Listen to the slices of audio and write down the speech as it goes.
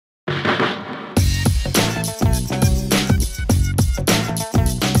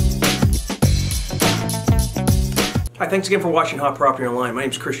thanks again for watching Hot Property Online. My name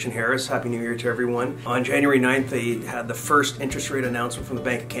is Kristian Harris. Happy New Year to everyone. On January 9th, they had the first interest rate announcement from the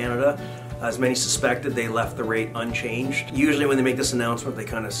Bank of Canada. As many suspected, they left the rate unchanged. Usually when they make this announcement, they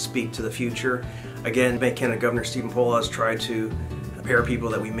kind of speak to the future. Again, Bank of Canada Governor Stephen Poloz has tried to prepare people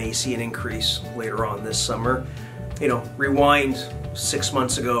that we may see an increase later on this summer. You know, rewind 6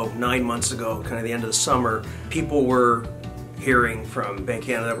 months ago, 9 months ago, kind of the end of the summer, people were hearing from Bank of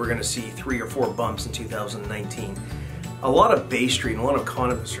Canada that we're going to see 3 or 4 bumps in 2019. A lot of Bay Street and a lot of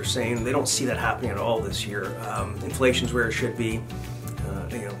economists are saying they don't see that happening at all this year. Inflation's where it should be.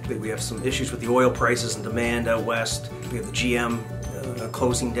 We have some issues with the oil prices and demand out west. We have the GM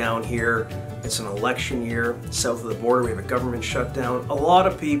closing down here. It's an election year. South of the border, we have a government shutdown. A lot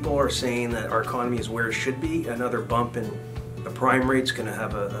of people are saying that our economy is where it should be. Another bump in the prime rate is going to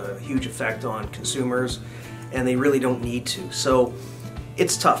have a huge effect on consumers, and they really don't need to. So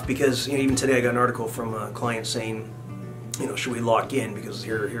it's tough because even today I got an article from a client saying, should we lock in, because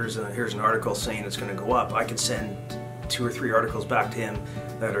here's an article saying it's going to go up. I could send 2 or 3 articles back to him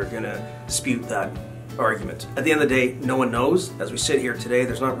that are going to dispute that argument. At the end of the day, no one knows. As we sit here today,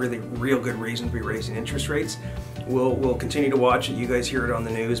 there's not really real good reason to be raising interest rates. We'll continue to watch it. You guys hear it on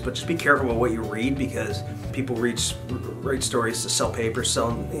the news, but just be careful with what you read, because people write stories to sell papers,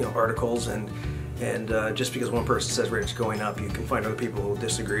 sell articles, and just because one person says rates are going up, you can find other people who will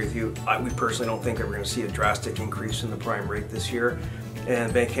disagree with you. We personally don't think that we're going to see a drastic increase in the prime rate this year.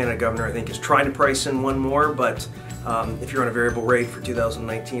 And Bank of Canada Governor, I think, is trying to price in one more, but if you're on a variable rate for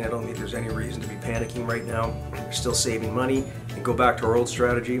 2019, I don't think there's any reason to be panicking right now. You're still saving money, and go back to our old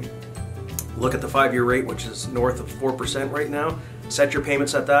strategy. Look at the 5-year rate, which is north of 4% right now. Set your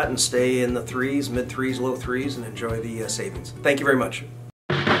payments at that and stay in the 3s, mid 3s, low 3s, and enjoy the savings. Thank you very much.